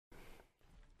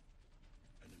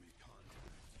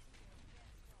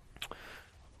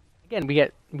Again,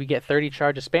 we get 30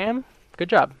 charge of spam. Good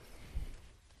job.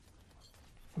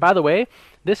 By the way,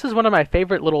 this is one of my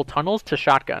favorite little tunnels to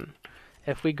shotgun.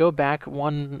 If we go back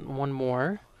one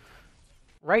more,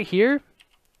 right here.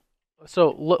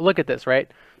 So look at this,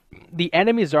 right? The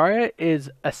enemy Zarya is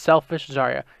a selfish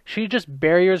Zarya. She just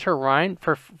barriers her Rhine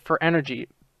for energy.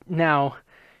 Now,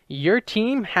 your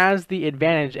team has the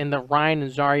advantage in the Rhine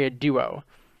and Zarya duo.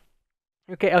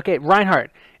 Okay,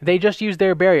 Reinhardt. They just use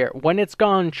their barrier. When it's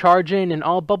gone, charge in and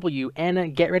I'll bubble you. Anna,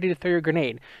 get ready to throw your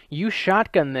grenade. You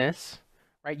shotgun this,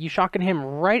 right? You shotgun him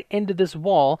right into this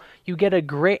wall. You get a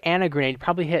great Anna grenade.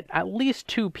 Probably hit at least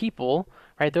 2 people,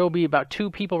 right? There will be about 2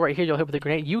 people right here you'll hit with a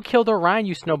grenade. You kill the Rhine,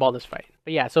 you snowball this fight.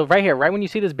 But yeah, so right here, right when you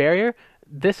see this barrier,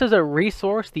 this is a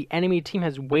resource the enemy team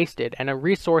has wasted and a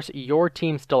resource your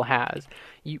team still has.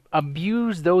 You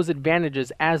abuse those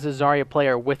advantages as a Zarya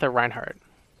player with a Reinhardt.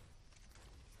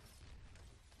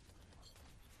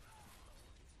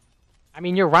 I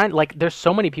mean, your Ryan, like, there's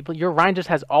so many people. Your Ryan just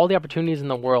has all the opportunities in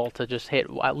the world to just hit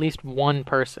at least one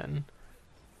person.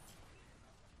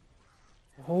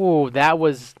 Oh, that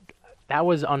was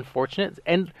unfortunate.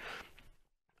 And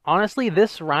honestly,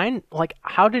 this Ryan, like,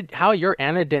 how your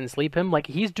Anna didn't sleep him? Like,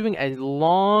 he's doing a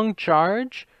long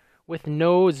charge with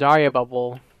no Zarya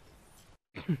bubble.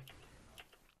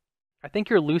 I think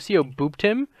your Lucio booped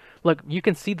him. Look, you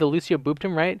can see the Lucio booped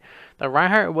him, right? The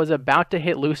Reinhardt was about to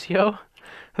hit Lucio.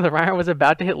 The Reinhardt was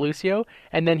about to hit Lucio,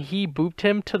 and then he booped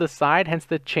him to the side, hence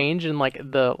the change in like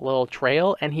the little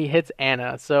trail, and he hits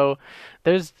Anna. So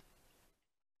there's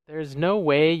no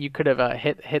way you could have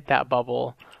hit that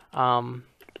bubble.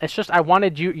 It's just I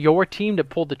wanted your team to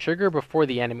pull the trigger before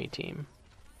the enemy team.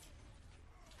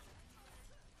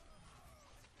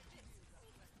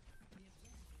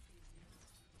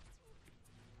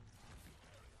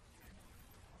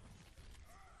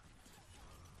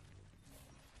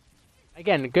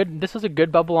 Again, good. This is a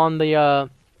good bubble on the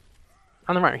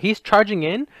right. He's charging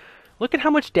in. Look at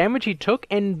how much damage he took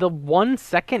in the 1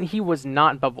 second he was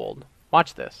not bubbled.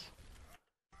 Watch this.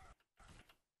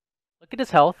 Look at his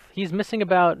health. He's missing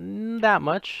about that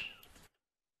much.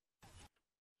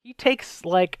 He takes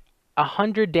like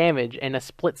 100 damage in a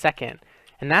split second,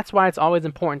 and that's why it's always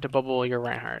important to bubble your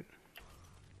Reinhardt.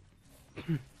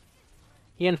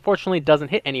 He unfortunately doesn't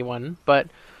hit anyone, but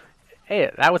hey,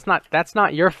 that's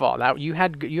not your fault. That you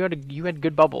had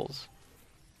good bubbles.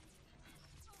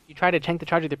 You tried to tank the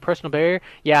charge with your personal barrier.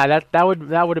 Yeah, that would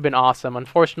have been awesome.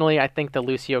 Unfortunately, I think the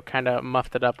Lucio kind of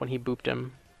muffed it up when he booped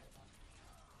him.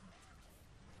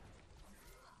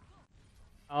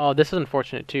 Oh, this is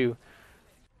unfortunate too.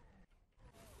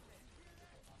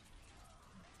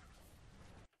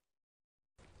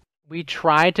 We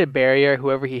tried to barrier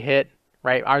whoever he hit,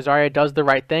 right? Our Zarya does the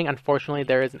right thing. Unfortunately,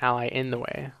 there is an ally in the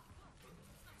way.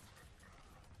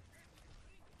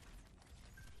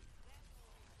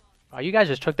 Oh, you guys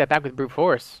just took that back with brute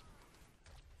force.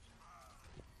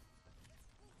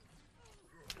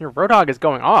 Your Roadhog is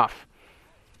going off.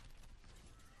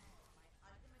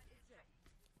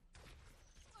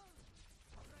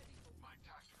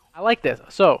 I like this.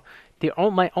 So,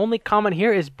 my only comment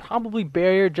here is probably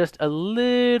barrier just a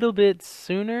little bit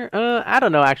sooner. I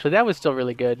don't know, actually. That was still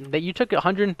really good. That you took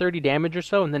 130 damage or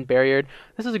so and then barriered.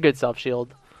 This is a good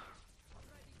self-shield.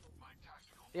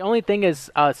 The only thing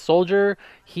is, Soldier,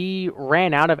 he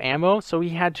ran out of ammo, so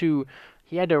he had to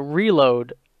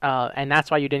reload, and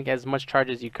that's why you didn't get as much charge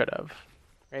as you could have.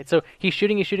 Right? So he's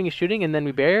shooting, and then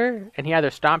we barrier, and he either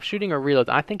stops shooting or reloads.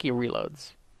 I think he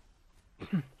reloads.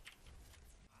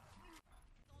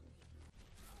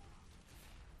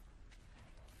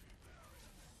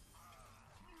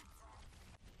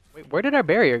 Wait, where did our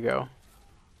barrier go?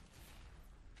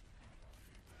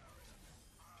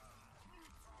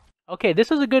 Okay,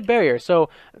 this is a good barrier. So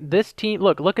this team,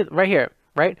 look at right here,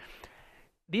 right?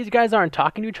 These guys aren't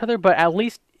talking to each other, but at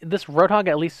least this Roadhog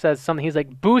at least says something. He's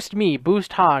like, boost me,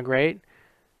 boost Hog, right?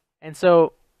 And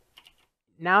so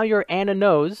now your Anna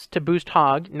knows to boost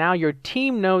Hog. Now your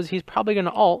team knows he's probably going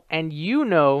to ult, and you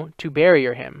know to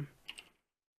barrier him.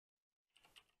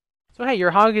 So hey,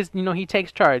 your Hog is, he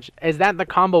takes charge. Is that the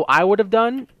combo I would have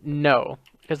done? No.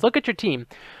 Because look at your team.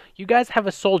 You guys have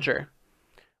a Soldier.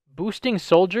 Boosting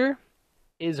Soldier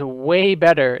is way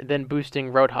better than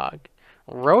boosting Roadhog.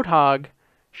 Roadhog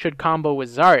should combo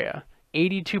with Zarya.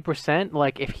 82%,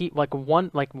 like if he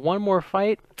one more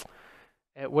fight,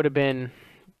 it would have been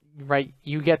right.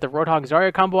 You get the Roadhog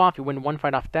Zarya combo off, you win one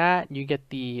fight off that. You get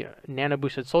the nano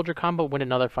boosted Soldier combo, win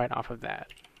another fight off of that.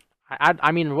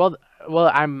 I mean, well,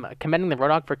 I'm commending the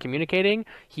Roadhog for communicating.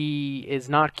 He is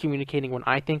not communicating what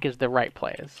I think is the right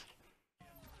plays.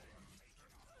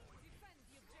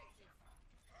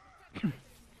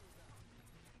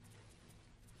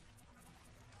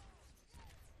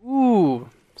 Ooh,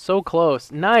 so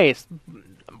close. Nice.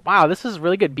 Wow, this is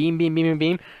really good. Beam, beam, beam, beam,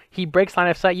 beam. He breaks line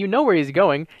of sight. You know where he's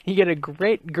going. You get a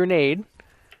great grenade.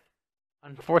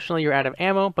 Unfortunately, you're out of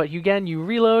ammo, but again, you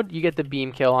reload, you get the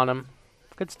beam kill on him.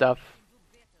 Good stuff.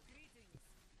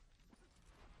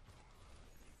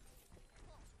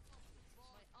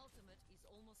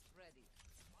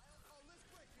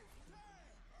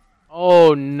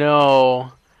 Oh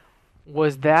no.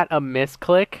 Was that a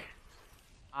misclick?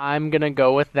 I'm gonna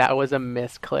go with that was a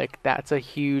misclick. That's a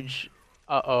huge...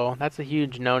 Uh-oh, that's a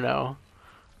huge no-no.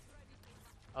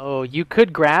 Oh, you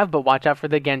could grab, but watch out for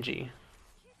the Genji.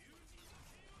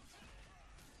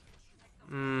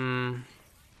 Hmm.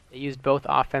 They used both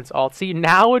offense alt. See,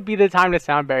 now would be the time to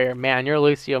sound barrier. Man, your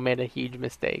Lucio made a huge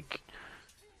mistake.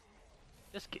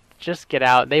 Just get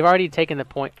out. They've already taken the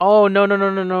point. Oh, no, no, no,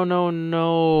 no, no, no,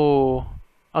 no.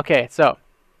 Okay, so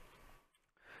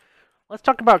let's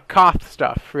talk about Koth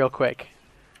stuff real quick.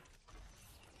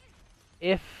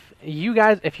 If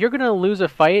you're gonna lose a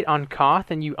fight on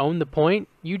Koth and you own the point,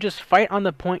 you just fight on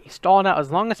the point, you stall it out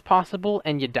as long as possible,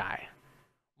 and you die.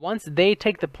 Once they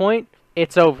take the point,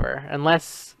 it's over,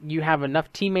 unless you have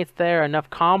enough teammates there, enough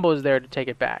combos there to take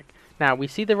it back. Now, we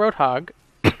see the Roadhog.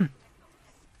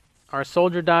 Our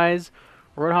soldier dies.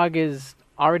 Roadhog is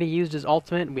already used his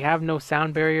ultimate. We have no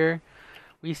sound barrier.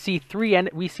 We see three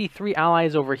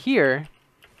allies over here.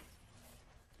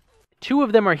 Two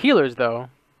of them are healers, though.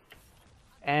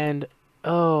 And,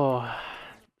 oh,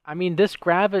 I mean, this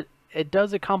grab, it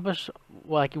does accomplish,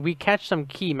 like, we catch some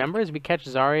key members. We catch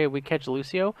Zarya, we catch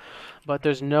Lucio, but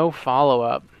there's no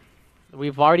follow-up.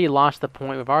 We've already lost the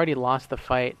point. We've already lost the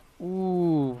fight.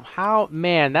 Ooh, how,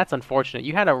 man, that's unfortunate.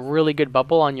 You had a really good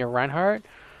bubble on your Reinhardt.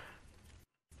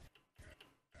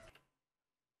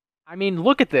 I mean,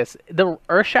 look at this. The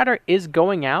Earthshatter is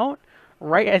going out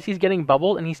right as he's getting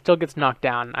bubbled, and he still gets knocked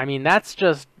down. I mean, that's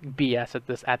just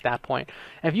BS at that point.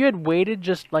 If you had waited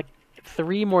just like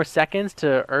 3 more seconds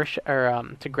to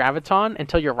to Graviton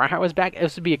until your Reinhardt was back,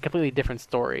 this would be a completely different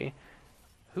story.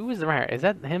 Who is the Reinhardt? Is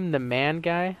that him, the man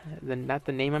guy? Not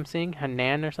the name I'm seeing,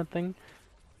 Hanan or something?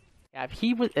 Yeah, if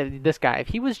he was this guy, if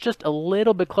he was just a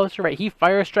little bit closer, right? He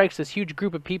fire strikes this huge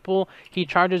group of people. He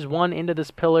charges one into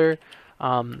this pillar.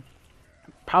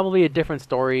 Probably a different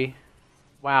story.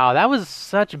 Wow, that was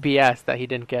such BS that he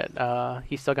didn't get.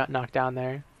 He still got knocked down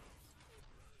there.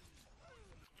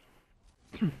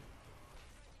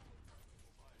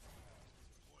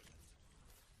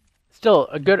 Still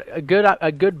a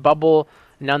good bubble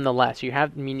nonetheless. You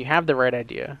have, I mean, you have the right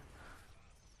idea.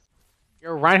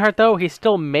 Your Reinhardt, though, he's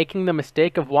still making the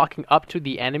mistake of walking up to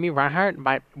the enemy Reinhardt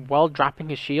by dropping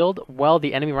his shield while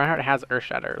the enemy Reinhardt has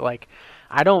Earthshatter. Like,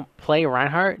 I don't play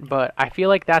Reinhardt, but I feel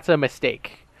like that's a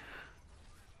mistake.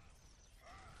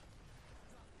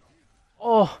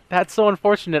 Oh, that's so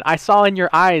unfortunate. I saw in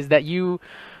your eyes that you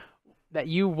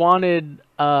wanted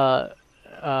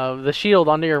the shield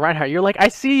under your Reinhardt. You're like, I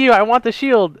see you, I want the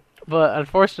shield, but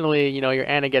unfortunately, you know, your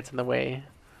Ana gets in the way.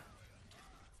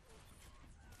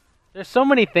 There's so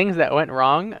many things that went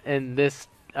wrong in this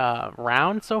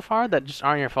round so far that just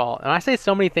aren't your fault. And I say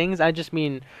so many things, I just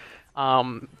mean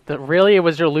that really it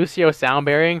was your Lucio sound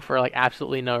bearing for like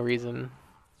absolutely no reason.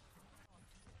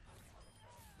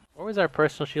 What was our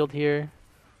personal shield here?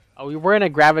 Oh, we were in a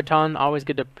Graviton. Always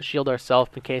good to shield ourselves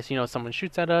in case, you know, someone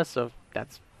shoots at us, so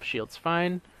that's shield's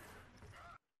fine.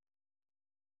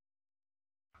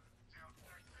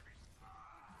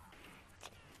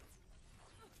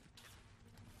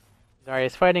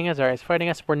 Zarya's fighting us, Zarya's fighting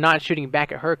us. We're not shooting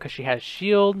back at her because she has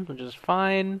shield, which is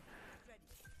fine.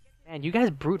 Man, you guys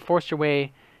brute forced your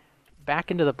way back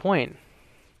into the point.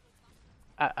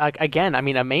 Again, I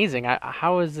mean, amazing.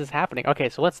 How is this happening? Okay,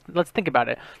 so let's think about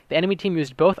it. The enemy team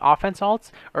used both offense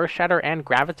alts, Earthshatter and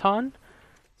Graviton,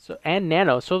 and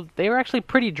Nano, so they were actually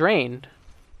pretty drained.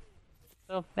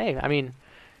 So hey, I mean,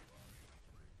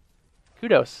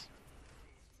 kudos.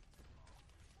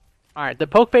 All right, the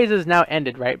poke phase is now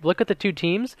ended, right? Look at the two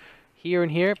teams, here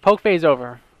and here. Poke phase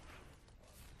over.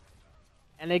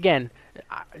 And again,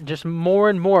 just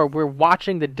more and more, we're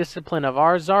watching the discipline of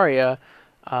our Zarya.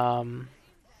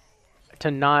 To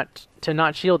not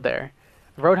shield there.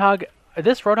 Roadhog,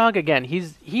 this Roadhog again,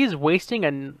 he's wasting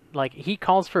and like he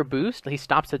calls for boost, he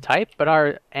stops the type, but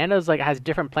our Ana's like has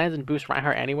different plans and boosts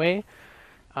Reinhardt anyway.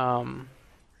 Wow,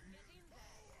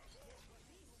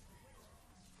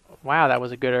 that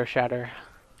was a good Earthshatter.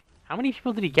 How many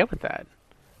people did he get with that?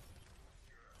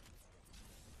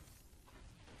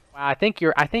 Wow, I think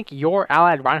your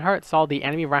allied Reinhardt saw the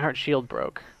enemy Reinhardt shield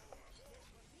broke.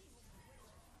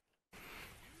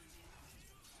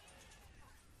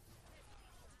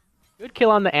 Good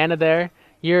kill on the Ana there.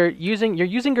 You're using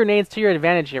grenades to your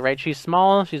advantage here, right? She's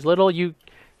small, she's little. You're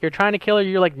trying to kill her.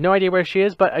 You're like no idea where she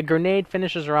is, but a grenade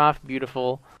finishes her off.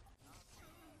 Beautiful.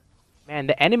 Man,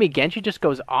 the enemy Genji just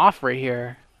goes off right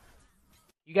here.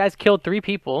 You guys killed 3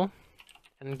 people,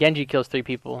 and Genji kills 3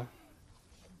 people.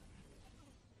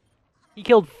 He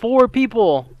killed 4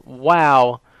 people.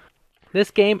 Wow.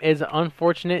 This game is an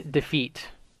unfortunate defeat.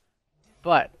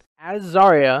 But as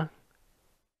Zarya,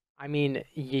 I mean,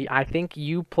 I think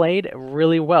you played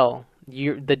really well.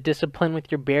 The discipline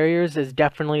with your barriers is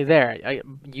definitely there.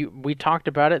 We talked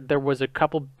about it. There was a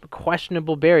couple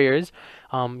questionable barriers.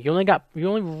 You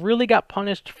only really got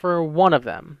punished for one of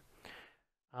them.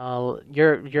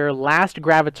 Your last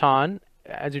graviton,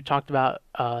 as you talked about,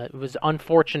 was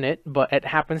unfortunate, but it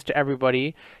happens to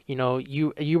everybody.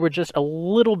 You were just a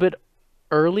little bit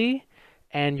early,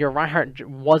 and your Reinhardt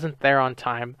wasn't there on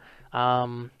time.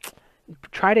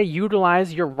 Try to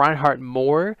utilize your Reinhardt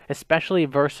more, especially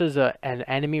versus an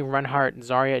enemy Reinhardt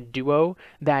Zarya duo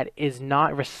that is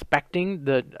not respecting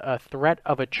the threat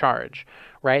of a charge,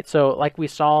 right? So, like we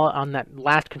saw on that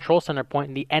last control center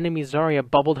point, the enemy Zarya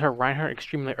bubbled her Reinhardt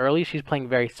extremely early. She's playing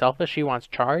very selfish. She wants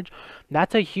charge.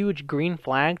 That's a huge green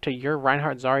flag to your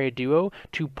Reinhardt Zarya duo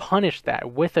to punish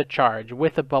that with a charge,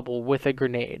 with a bubble, with a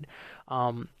grenade.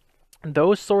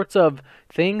 Those sorts of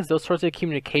things, those sorts of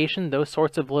communication, those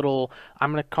sorts of little,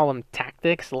 I'm going to call them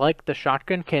tactics, like the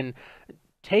shotgun, can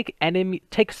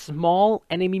take small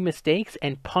enemy mistakes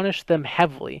and punish them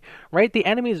heavily, right? The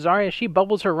enemy Zarya, she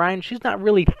bubbles her Ryan, she's not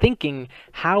really thinking,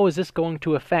 how is this going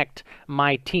to affect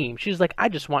my team? She's like, I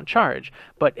just want charge.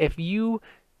 But if you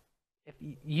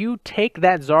take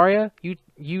that Zarya,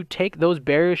 you take those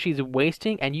barriers she's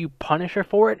wasting and you punish her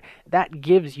for it, that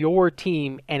gives your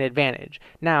team an advantage.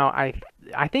 Now,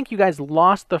 I think you guys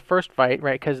lost the first fight,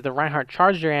 right? Because the Reinhardt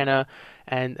charged your Ana,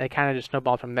 and it kind of just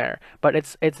snowballed from there. But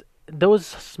it's those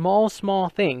small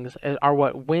things are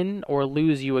what win or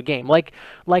lose you a game. Like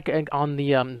on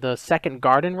the second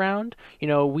garden round,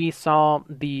 we saw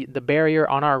the barrier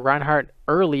on our Reinhardt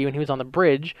early when he was on the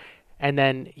bridge, and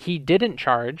then he didn't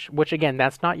charge, which again,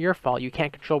 that's not your fault. You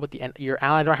can't control what your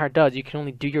allied Reinhardt does. You can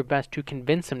only do your best to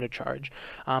convince him to charge.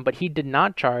 But he did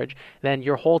not charge. Then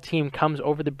your whole team comes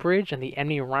over the bridge, and the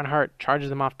enemy Reinhardt charges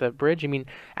them off the bridge. I mean,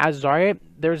 as Zarya,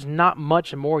 there's not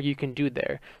much more you can do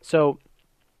there. So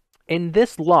in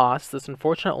this loss, this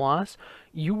unfortunate loss,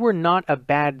 you were not a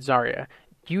bad Zarya.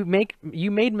 You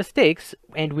made mistakes,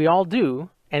 and we all do,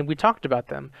 and we talked about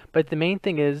them. But the main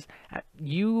thing is,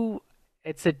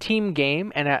 it's a team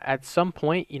game, and at some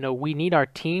point, we need our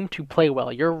team to play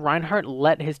well. Your Reinhardt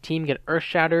let his team get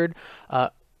earth-shattered,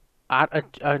 not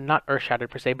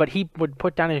earth-shattered per se, but he would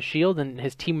put down his shield, and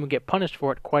his team would get punished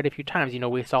for it quite a few times.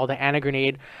 We saw the Ana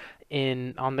grenade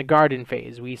on the garden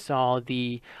phase. We saw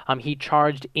he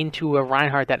charged into a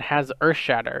Reinhardt that has earth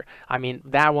shatter. I mean,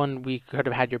 that one we could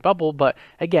have had your bubble, but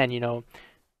again,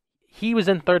 he was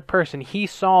in third person. He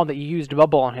saw that you used a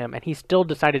bubble on him, and he still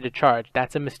decided to charge.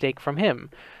 That's a mistake from him.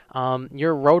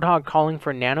 Your Roadhog calling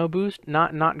for nano boost,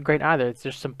 not great either. It's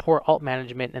just some poor ult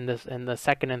management in the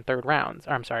second and third rounds.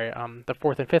 Or, I'm sorry, the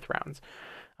fourth and fifth rounds.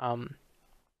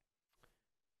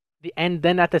 And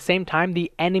then at the same time,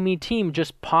 the enemy team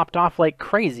just popped off like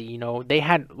crazy. They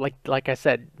had, like I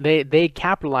said, they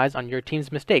capitalized on your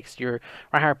team's mistakes. Your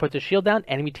Reinhardt puts a shield down,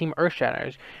 enemy team earth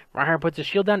shatters. Reinhardt puts a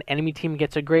shield down, enemy team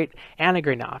gets a great Ana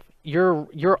grenade off.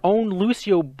 Your own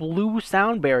Lucio blew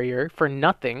sound barrier for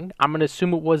nothing. I'm gonna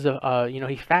assume it was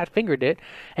he fat fingered it,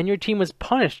 and your team was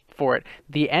punished for it.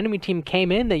 The enemy team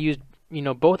came in, they used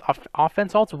both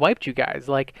offense ults, wiped you guys.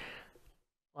 Like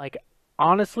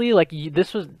honestly,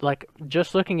 this was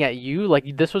just looking at you,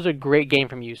 this was a great game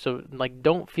from you. So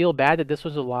don't feel bad that this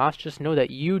was a loss. Just know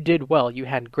that you did well. You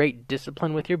had great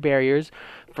discipline with your barriers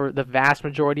for the vast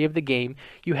majority of the game.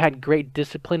 You had great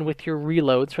discipline with your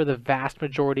reloads for the vast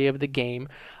majority of the game.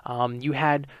 You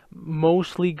had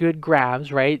mostly good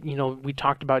grabs, right? We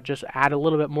talked about just add a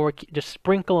little bit more, just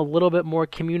sprinkle a little bit more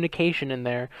communication in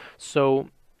there, so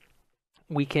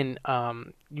we can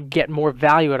get more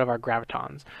value out of our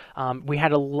gravitons. We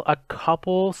had a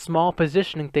couple small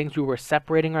positioning things. We were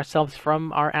separating ourselves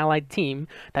from our allied team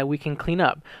that we can clean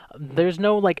up. There's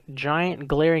no giant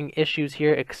glaring issues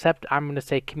here, except I'm going to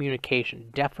say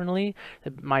communication. Definitely,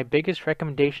 my biggest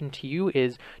recommendation to you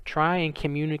is try and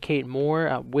communicate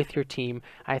more with your team.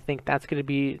 I think that's going to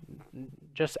be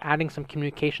just adding some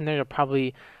communication there.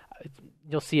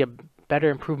 You'll see a better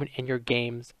improvement in your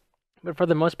games. But for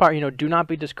the most part, do not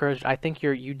be discouraged. I think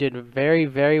you did very,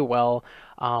 very well.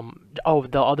 Oh,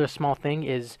 the other small thing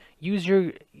is use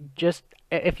your just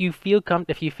if you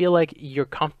feel like you're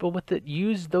comfortable with it,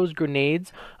 use those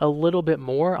grenades a little bit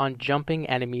more on jumping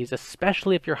enemies,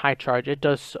 especially if you're high charge. It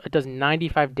does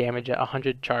 95 damage at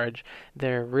 100 charge.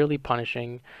 They're really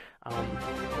punishing. Um,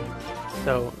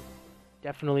 so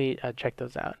definitely check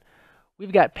those out.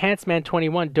 We've got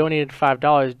Pantsman21 donated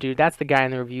 $5, dude. That's the guy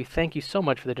in the review. Thank you so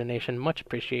much for the donation. Much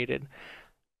appreciated.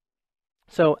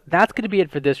 So that's going to be it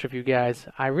for this review, guys.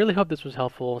 I really hope this was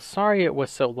helpful. Sorry it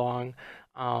was so long.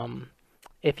 Um,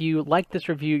 if you like this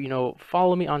review,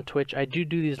 follow me on Twitch. I do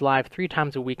these live 3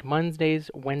 times a week, Mondays,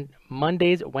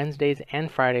 Wednesdays,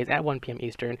 and Fridays at 1 p.m.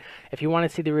 Eastern. If you want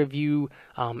to see the review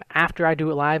after I do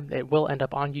it live, it will end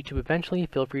up on YouTube eventually.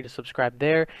 Feel free to subscribe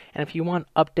there. And if you want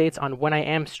updates on when I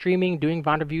am streaming, doing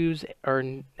VOD reviews, or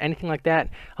anything like that,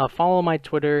 follow my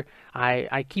Twitter.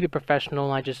 I keep it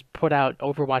professional. I just put out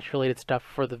Overwatch-related stuff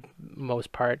for the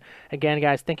most part. Again,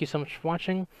 guys, thank you so much for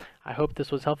watching. I hope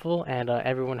this was helpful, and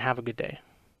everyone have a good day.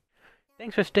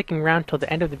 Thanks for sticking around till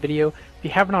the end of the video. If you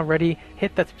haven't already,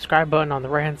 hit that subscribe button on the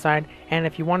right hand side, and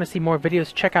if you want to see more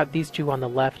videos, check out these two on the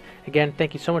left. Again,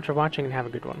 thank you so much for watching and have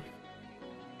a good one.